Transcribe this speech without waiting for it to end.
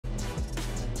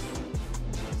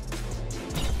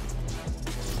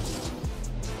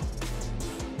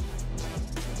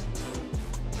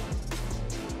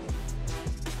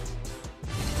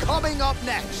Coming up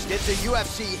next, it's a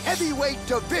UFC heavyweight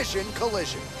division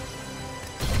collision.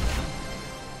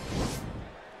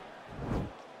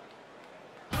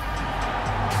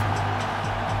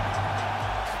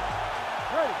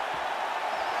 Ready.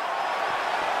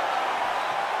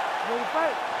 Ready to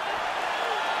fight.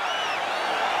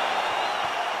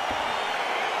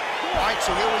 All right,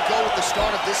 so here we go with the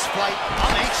start of this fight.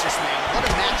 I'm anxious, man. What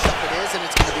a matchup it is, and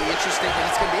it's going to be interesting. And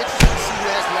it's going to be interesting to see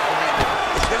who has the upper hand.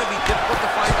 It's going to be difficult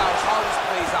to find out how this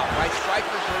plays out, right?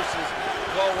 Striker versus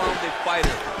well-rounded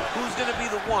fighter. Who's going to be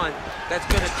the one that's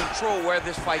going to control where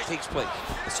this fight takes place?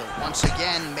 So once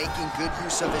again, making good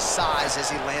use of his size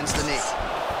as he lands the knee.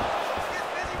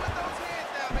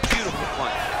 Beautiful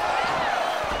punch.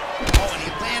 Oh, and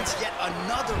he lands yet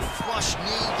another flush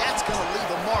knee. That's going to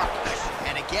leave a mark.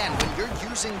 And again, when you're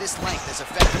using this length as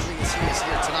effectively as he is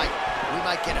here tonight, we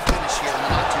might get a finish here in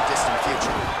the not-too-distant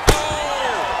future.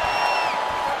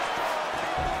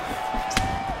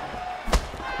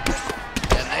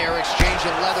 And they are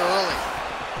exchanging leather early.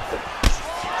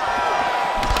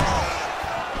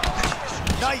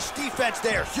 Nice defense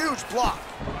there. Huge block.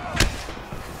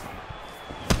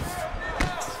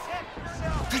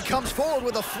 He comes forward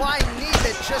with a flying knee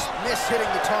that just missed hitting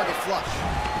the target flush.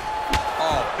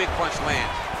 Oh, big punch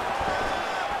lands.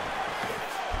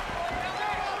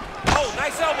 Oh,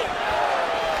 nice elbow.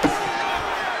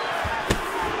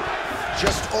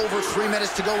 Just over 3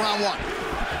 minutes to go, round one.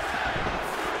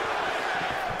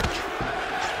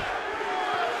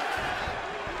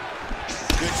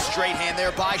 Good straight hand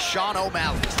there by Sean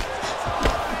O'Malley.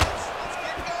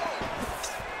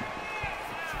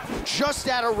 Just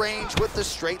out of range with the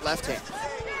straight left hand.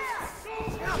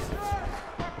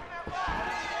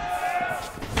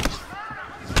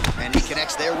 And he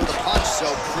connects there with a punch, so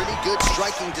pretty good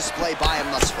striking display by him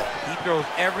thus far. He throws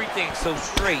everything so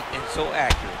straight and so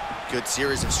accurate. Good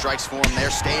series of strikes for him there,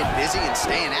 staying busy and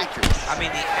staying accurate. I mean,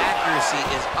 the accuracy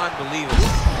is unbelievable.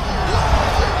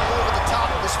 Over the top,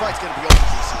 this fight's gonna be over,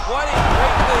 DC. What a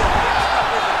great way of mixing up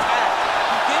his attack.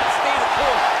 He didn't stay the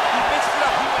course. He mixed it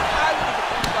up. He went high with the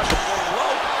punch by going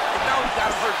low, and now he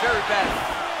got him hurt very badly.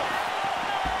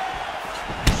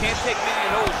 Can't take many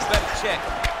of those. Better check.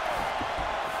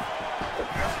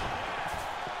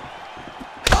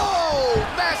 Oh,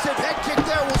 massive head kick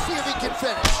there. We'll see if he can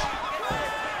finish.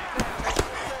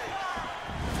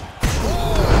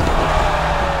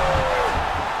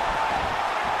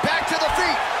 Back to the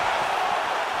feet.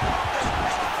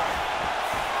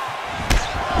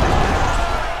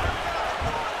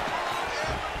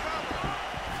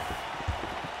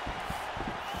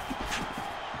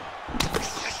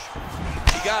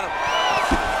 You got him.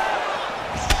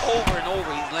 Over and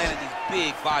over, he's landing these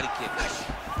big body kicks.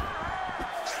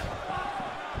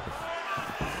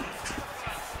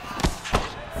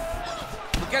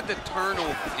 Look at the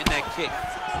turnover in that kick.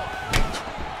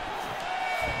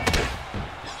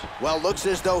 Well, looks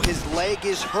as though his leg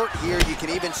is hurt here. You can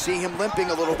even see him limping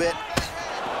a little bit.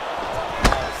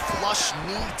 Flush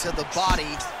knee to the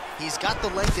body. He's got the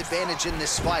length advantage in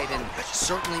this fight and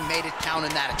certainly made it count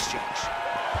in that exchange.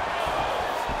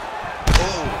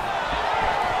 Oh.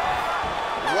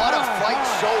 What a fight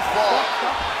so far.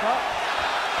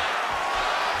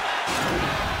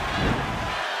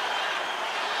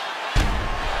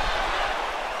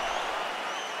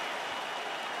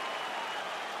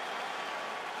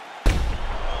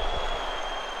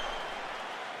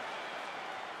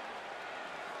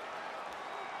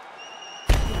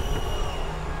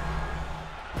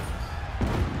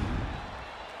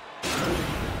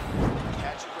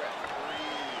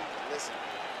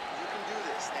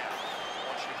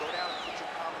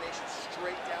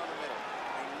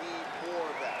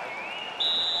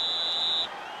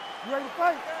 You ready to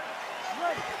fight?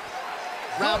 Ready.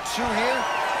 Round two here.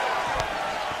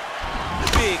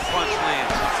 Big punch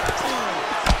lands.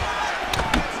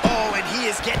 Oh, and he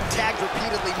is getting tagged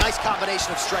repeatedly. Nice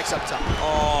combination of strikes up top.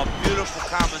 Oh, beautiful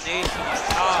combination on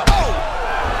top. Oh!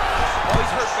 Oh,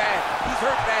 he's hurt bad. He's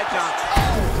hurt bad, John.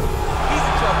 He's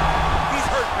in trouble. He's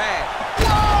hurt bad.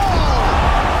 Whoa!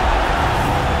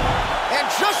 And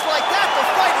just like that, the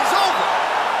fight is over.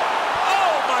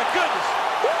 Oh, my goodness.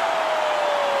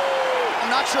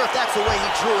 I'm not sure if that's the way he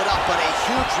drew it up, but a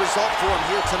huge result for him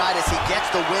here tonight as he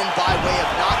gets the win by way of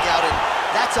knockout. And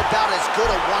that's about as good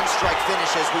a one-strike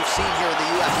finish as we've seen here in the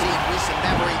UFC in recent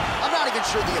memory. I'm not even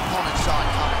sure the opponent saw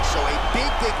it coming, so a big,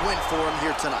 big win for him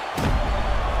here tonight.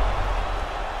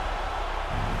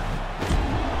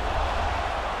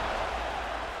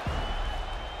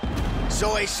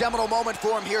 So a seminal moment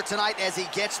for him here tonight as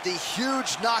he gets the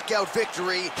huge knockout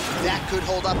victory that could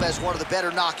hold up as one of the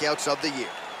better knockouts of the year.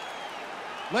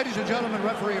 Ladies and gentlemen,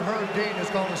 referee Herb Dean is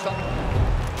going to stop.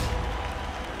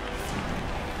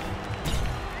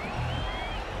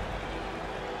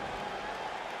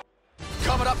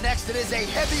 Coming up next, it is a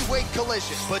heavyweight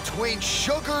collision between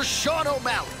Sugar Sean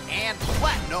O'Malley and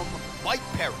Platinum Mike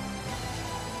Perry.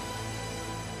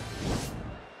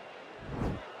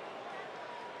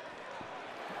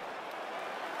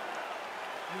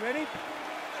 You ready? You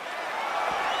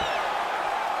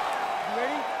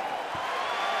ready?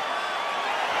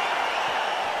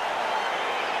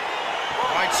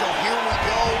 All right, so here we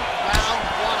go, round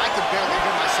one. I can barely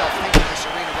hear myself think in this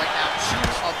arena right now. Two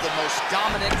of the most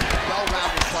dominant,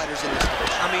 well-rounded fighters in this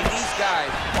division. I mean, these guys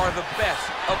are the best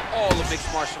of all of mixed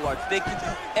martial arts. They can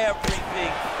do everything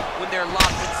when they're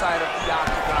locked inside of the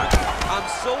octagon. I'm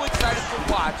so excited to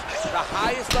watch the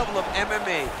highest level of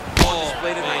MMA on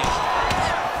display tonight.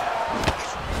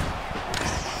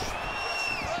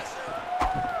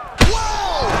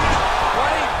 Whoa!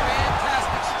 What a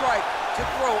fantastic strike to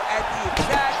throw at the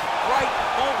exact right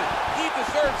moment. He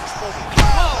deserves this moment.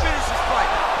 He'll finish this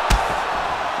fight.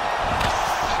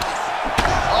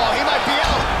 Oh, he might be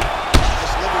out.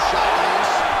 This liver shot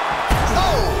lands.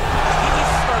 Oh! He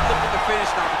needs to start looking to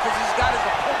finish now because he's got his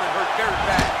opponent hurt very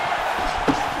bad.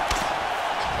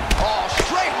 Oh,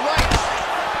 straight right.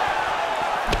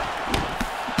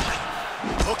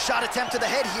 Hook shot attempt to the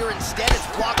head here. Instead, it's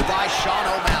blocked by Sean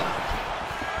O'Malley.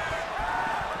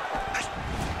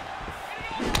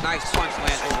 Nice punch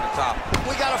lands over the top.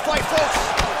 We got to fight, folks.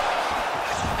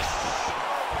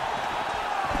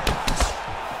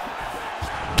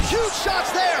 Huge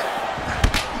shots there.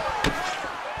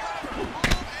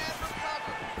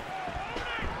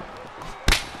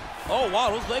 Oh, wow,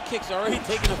 those leg kicks are already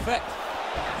taking effect.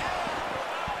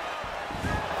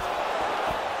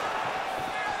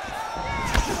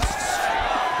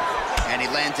 And he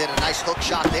landed a nice hook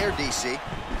shot there, DC.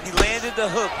 He landed the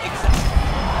hook.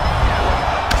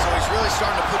 So he's really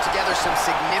starting to put together some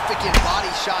significant body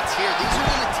shots here. These are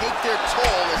going to take their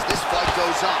toll as this fight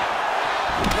goes on.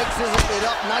 Mixes it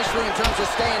up nicely in terms of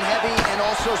staying heavy and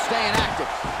also staying active.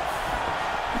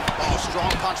 Oh,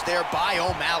 strong punch there by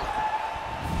O'Malley.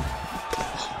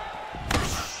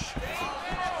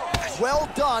 Well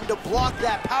done to block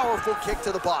that powerful kick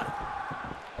to the body.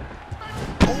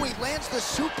 Oh, he lands the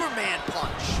Superman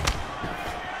punch.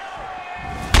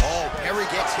 Oh, Perry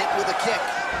gets hit with a kick.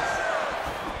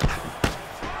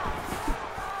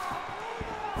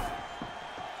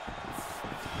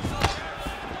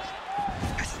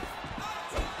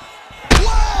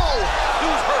 Whoa!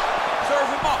 Dude's hurt. Serve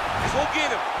him up. Go get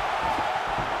him.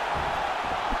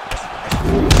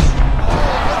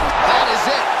 That is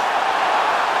it.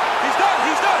 He's done.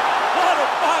 He's done. What a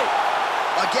fight.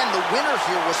 Again, the winner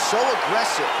here was so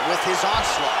aggressive with his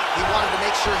onslaught. He wanted to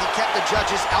make sure he kept the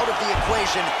judges out of the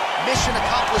equation. Mission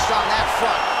accomplished on that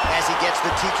front as he gets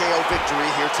the TKO victory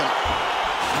here tonight.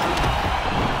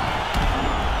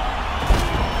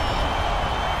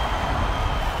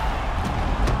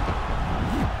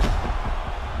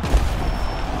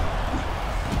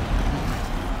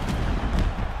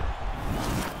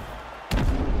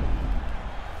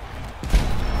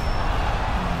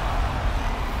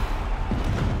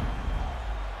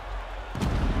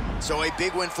 So a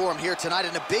big win for him here tonight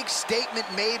and a big statement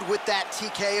made with that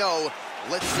TKO.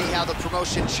 Let's see how the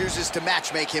promotion chooses to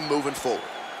matchmake him moving forward.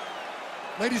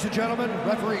 Ladies and gentlemen,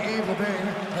 referee Yves Levine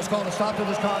has called a stop to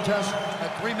this contest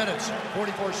at 3 minutes,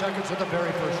 44 seconds of the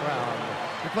very first round.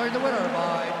 Declaring the winner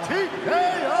by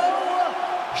TKO,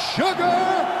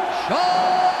 Sugar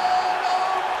Sean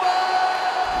O'Malley.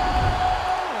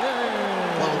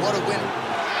 Well, what a win.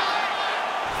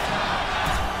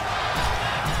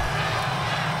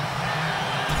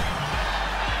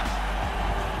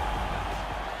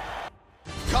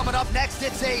 Coming up next,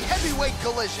 it's a heavyweight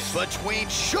collision between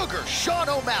Sugar Sean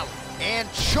O'Malley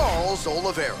and Charles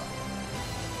Oliveira.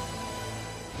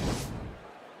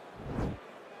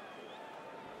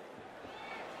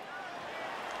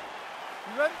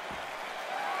 You ready?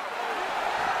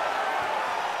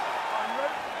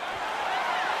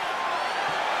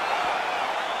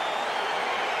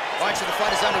 All right, so the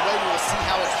fight is underway. We will see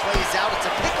how it plays out. It's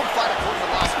a pick'em fight according to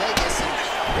Las Vegas, and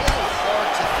really hard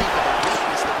to think of a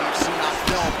weakness that we've seen on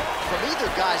film from either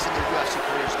guys in their UFC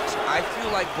careers this year. I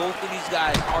feel like both of these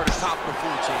guys are the top of the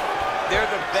food chain. They're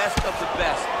the best of the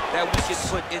best that we can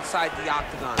put inside the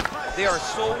octagon. They are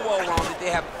so well-rounded.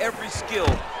 They have every skill,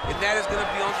 and that is going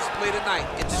to be on display tonight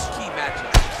in this key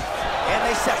matchup. And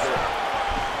they separate.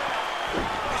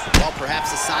 Well,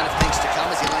 perhaps a sign of things to come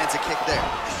as he lands a kick there.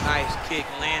 Nice kick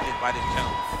landed by this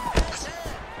gentleman.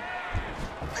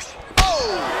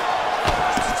 Oh!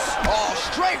 Oh,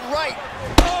 straight right.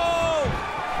 Oh!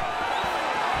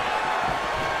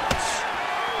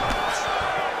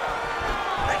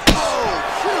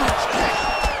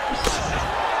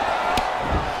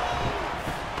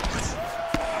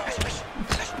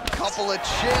 couple of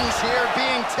chins here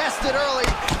being tested early.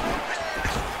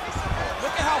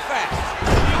 Look at how fast.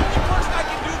 The only person I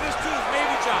can do this to is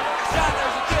maybe John. John,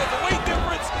 there's a weight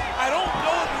difference. I don't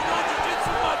know if you know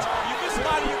jiu-jitsu much. You miss a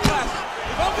lot of your classes.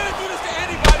 If I'm going to do this to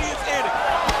anybody, it's Andy.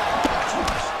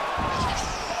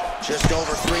 Just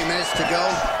over 3 minutes to go.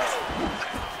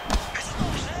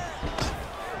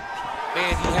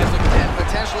 Man, he has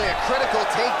potentially a critical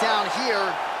takedown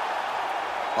here.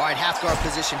 All right, half guard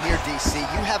position here, DC.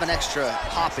 You have an extra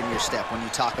hop in your step when you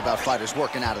talk about fighters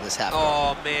working out of this half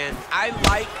guard. Oh, man. I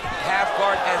like half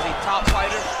guard as a top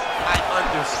fighter. I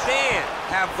understand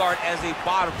half guard as a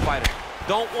bottom fighter.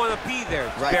 Don't want to be there.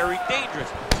 It's very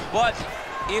dangerous. But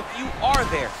if you are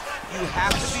there, you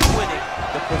have to be winning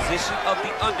the position of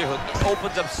the underhook. It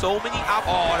opens up so many options.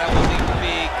 Oh, that was a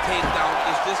big takedown.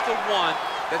 Is this the one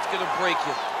that's going to break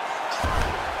him?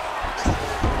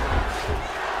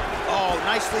 Oh,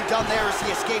 nicely done there as he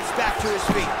escapes back to his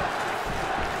feet.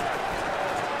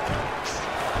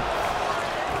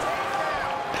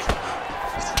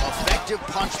 Effective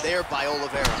punch there by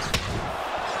Oliveira.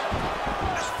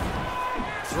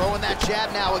 Throwing that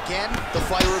jab now again, the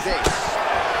fighter evades.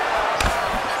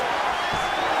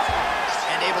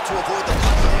 And able to avoid the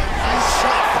punch there. Nice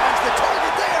shot, finds the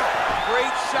target there.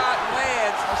 Great shot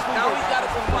lands. Now he's got to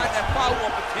go find that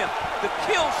follow-up attempt. The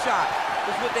kill shot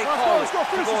is what they call it,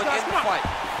 going in the fight.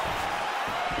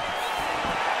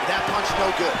 That punch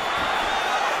no good.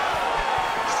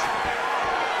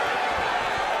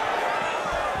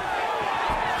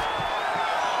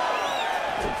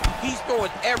 He's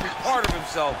throwing every part of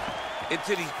himself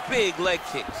into these big leg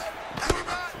kicks.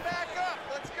 Back up.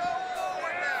 Let's go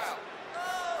forward now.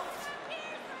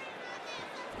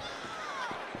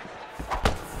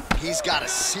 He's got a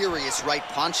serious right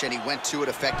punch, and he went to it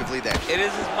effectively there. It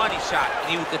is his money shot, and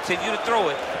he will continue to throw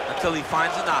it until he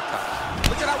finds a knockout.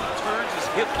 Look at how he turns his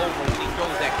hip over when he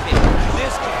throws that kick.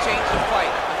 This can change the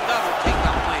fight. Another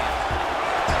takedown lands.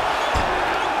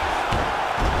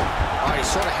 All right, he's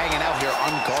sort of hanging out here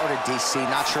unguarded, DC.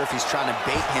 Not sure if he's trying to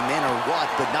bait him in or what,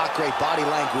 but not great body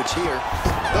language here.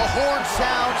 The horn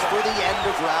sounds for the end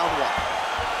of round one.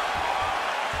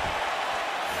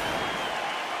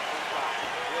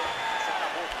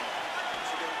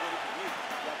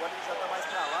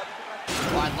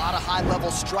 A lot of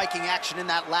high-level striking action in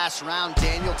that last round.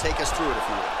 Daniel, take us through it if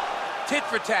you will. Tit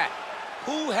for tat.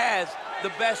 Who has the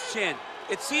best chin?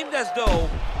 It seemed as though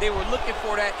they were looking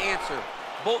for that answer.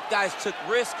 Both guys took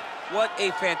risk. What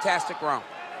a fantastic round.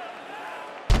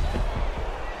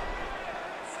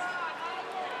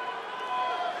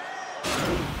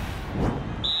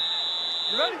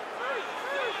 You ready?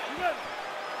 You ready?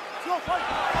 Let's go, fight.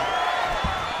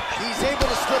 He's able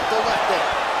to slip the left there.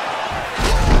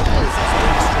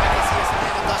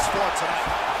 Thus far tonight.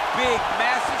 Big,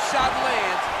 massive shot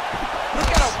lands. Look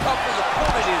at how tough his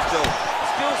opponent is, though.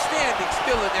 Still standing,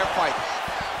 still in their fight.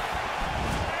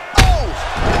 Oh!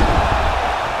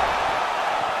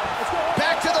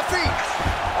 Back to the feet.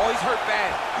 Oh, he's hurt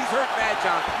bad. He's hurt bad,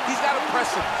 John. He's got to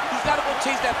press him. He's got to go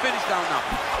chase that finish down now.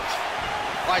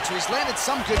 All right, so he's landed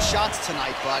some good shots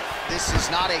tonight, but this is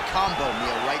not a combo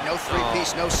meal, right? No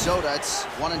three-piece, no soda. It's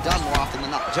one and done more often than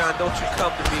not. John, don't you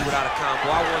come to me without a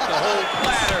combo. I want the whole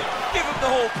platter. Give him the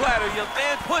whole platter, young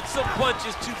man. Put some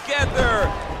punches together.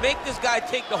 Make this guy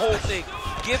take the whole thing.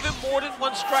 Give him more than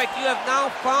one strike. You have now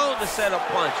found the setup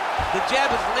punch. The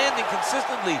jab is landing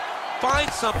consistently. Find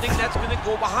something that's going to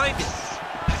go behind it.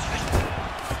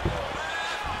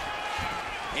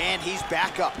 And he's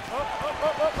back up. Up.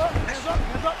 Hands up,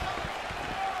 hands up.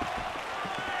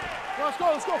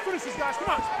 Let's go, finish this, guys,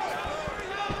 come on.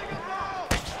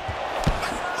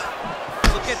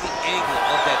 Look at the angle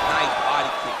of that nice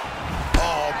body kick.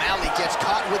 Oh, Omalley gets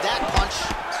caught with that punch.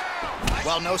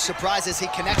 Well, no surprises, he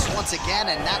connects once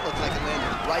again, and that looked like it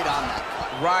landed right on that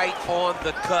cut. Right on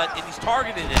the cut, and he's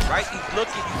targeting it, right? He's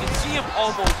looking, you can see him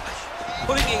almost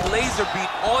putting a laser beam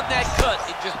on that cut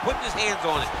and just putting his hands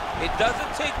on it. It doesn't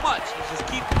take much. He just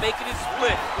keeps making it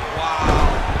split. Wow,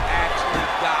 actually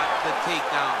got the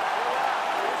takedown.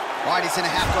 All right, he's in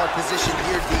a half-guard position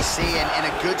here, DC, and in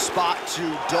a good spot to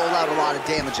dole out a lot of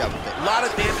damage out of it. A lot of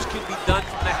damage can be done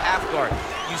from the half guard.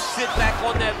 You sit back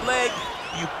on that leg,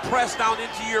 you press down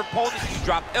into your opponent, you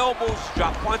drop elbows, you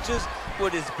drop punches.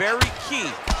 What is very key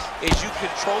is you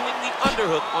controlling the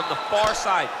underhook on the far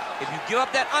side. If you give up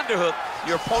that underhook,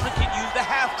 your opponent can use the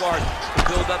half guard to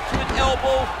build up to an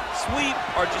elbow, sweep,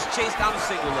 or just chase down a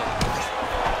single leg.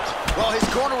 Well, his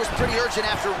corner was pretty urgent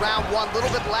after round one. A little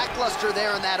bit lackluster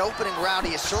there in that opening round.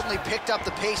 He has certainly picked up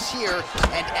the pace here,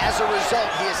 and as a result,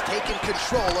 he has taken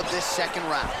control of this second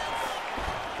round.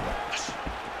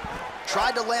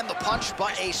 Tried to land the punch,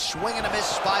 but a swing and a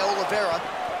miss by Oliveira.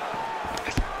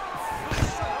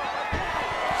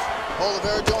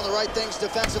 Oliveira doing the right things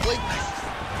defensively.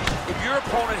 If your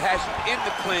opponent has you in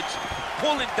the clinch,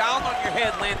 pulling down on your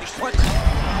head, landing punches.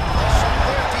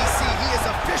 There, DC, he is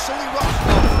officially rocked.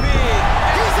 Big.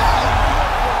 He's out!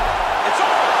 It's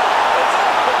over. It's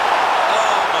over.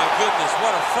 Oh, my goodness,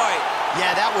 what a fight.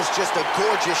 Yeah, that was just a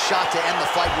gorgeous shot to end the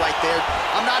fight right there.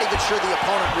 I'm not even sure the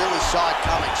opponent really saw it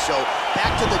coming. So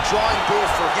back to the drawing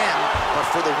board for him, but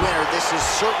for the winner, this is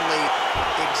certainly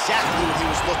exactly what he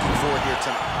was looking for here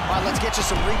tonight. All right, let's get you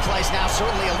some replays now.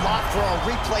 Certainly a lot for our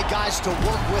replay guys to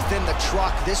work with in the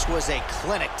truck. This was a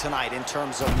clinic tonight in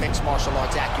terms of mixed martial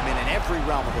arts acumen in every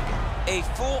realm of the game. A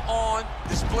full-on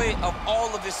display of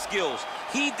all of his skills.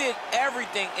 He did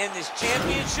everything in this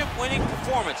championship-winning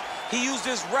performance. He used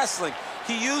his wrestling.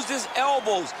 He used his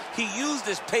elbows. He used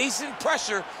his pace and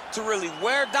pressure to really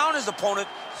wear down his opponent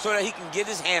so that he can get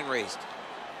his hand raised.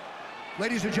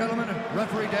 Ladies and gentlemen,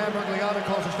 referee Dan Bergliata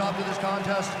calls a stop to this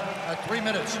contest at 3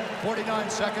 minutes, 49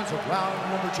 seconds of round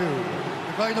number 2.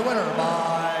 Declaring the winner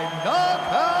by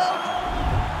knockout.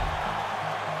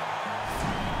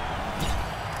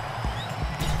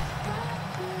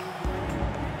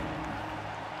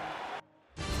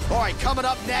 All right, coming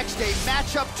up next, a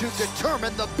matchup to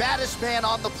determine the baddest man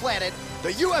on the planet.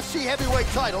 The UFC heavyweight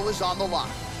title is on the line.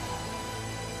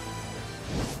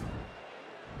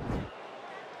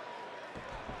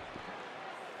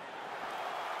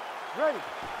 Ready.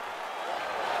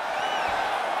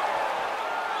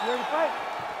 You ready to fight?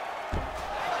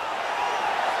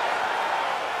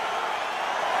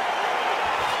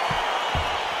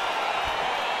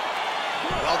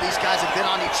 Well, these guys have been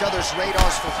on each other's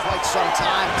radars for quite some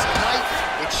time. Tonight,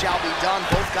 it shall be done.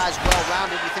 Both guys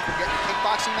well-rounded. You think we're getting a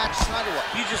kickboxing match tonight or what?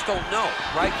 You just don't know,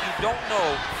 right? You don't know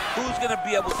who's going to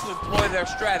be able to employ their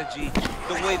strategy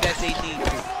the way that they need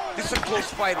to. This is a close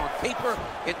fight on paper,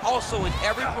 and also in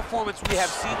every performance we have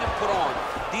seen them put on,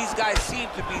 these guys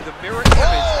seem to be the mirror image of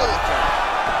each other.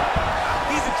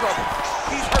 He's in trouble.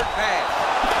 He's hurt bad.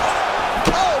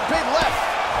 Oh, big left.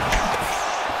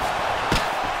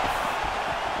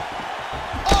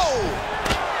 Oh!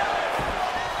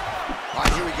 All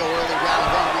right, here we go, early round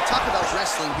 1. We talk about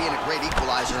wrestling being a great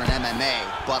equalizer in MMA,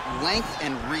 but length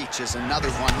and reach is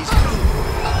another one. He's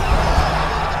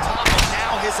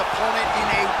his opponent in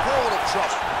a world of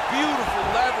trouble. Beautiful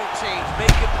level change.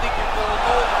 Make him think you're going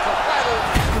over, come right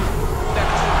over.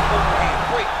 That's an overhand.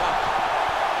 Great punch.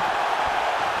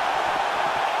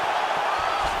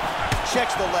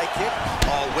 Checks the leg kick.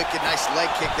 Oh, wicked nice leg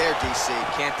kick there, DC.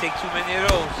 Can't take too many of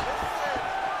those.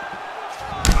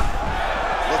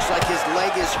 Looks like his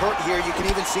leg is hurt here. You can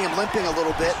even see him limping a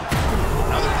little bit.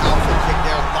 Another powerful kick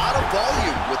there. A lot of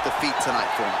volume with the feet tonight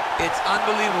for him. It's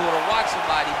unbelievable to watch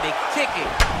somebody make kicking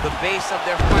the base of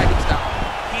their fighting style.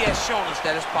 He has shown us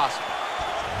that it's possible.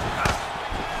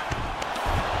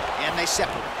 And they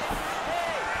separate.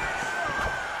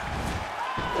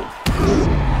 Oh,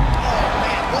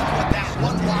 man, look what that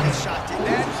one body shot did.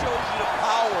 That shows you the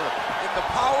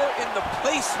power in the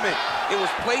placement. It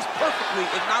was placed perfectly,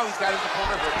 and now he's got his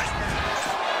opponent hurt.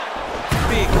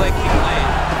 Big leg kick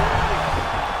land.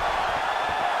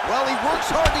 Well, he works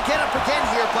hard to get up again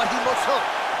here, but he looks hurt.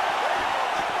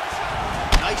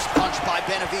 Nice punch by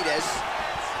Benavidez.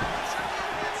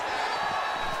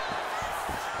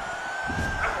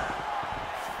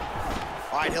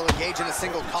 All right, he'll engage in a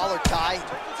single collar tie.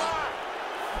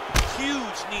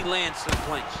 Huge knee lands to the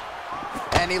clinch.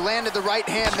 And he landed the right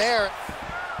hand there.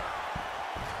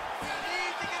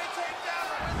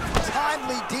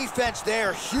 Timely defense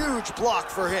there. Huge block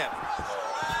for him.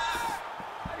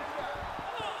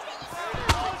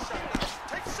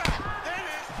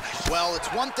 Well, it's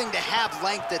one thing to have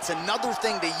length, it's another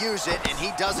thing to use it, and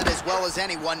he does it as well as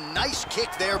anyone. Nice kick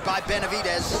there by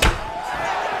Benavidez.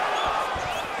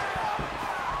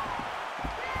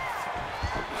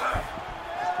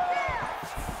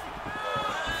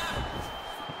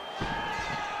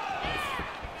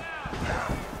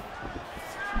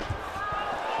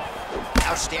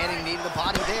 Outstanding knee to the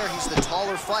body there. He's the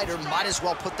taller fighter. Might as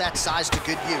well put that size to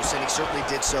good use, and he certainly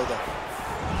did so there.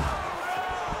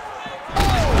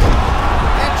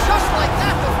 Like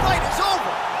that, the fight is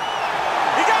over.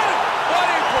 He got it. What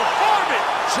a performance.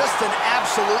 Just an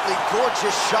absolutely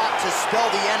gorgeous shot to spell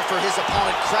the end for his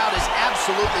opponent. Crowd is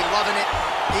absolutely loving it.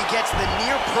 He gets the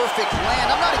near-perfect land.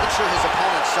 I'm not even sure his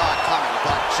opponent saw it coming,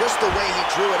 but just the way he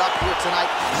drew it up here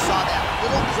tonight, saw that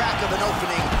little crack of an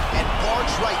opening and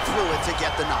barged right through it to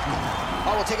get the knockout.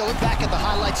 All right, we'll take a look back at the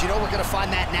highlights. You know we're going to find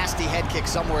that nasty head kick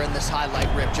somewhere in this highlight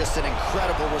rip. Just an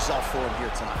incredible result for him here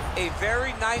tonight. A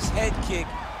very nice head kick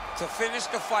to finish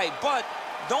the fight. But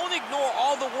don't ignore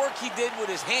all the work he did with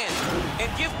his hands, and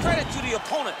give credit to the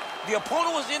opponent. The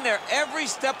opponent was in there every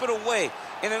step of the way.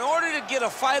 And in order to get a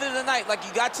fight of the night like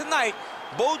you got tonight,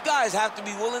 both guys have to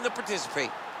be willing to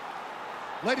participate.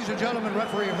 Ladies and gentlemen,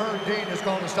 referee Herb Dean has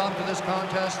called a stop to this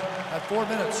contest at 4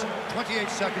 minutes, 28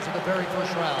 seconds of the very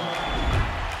first round.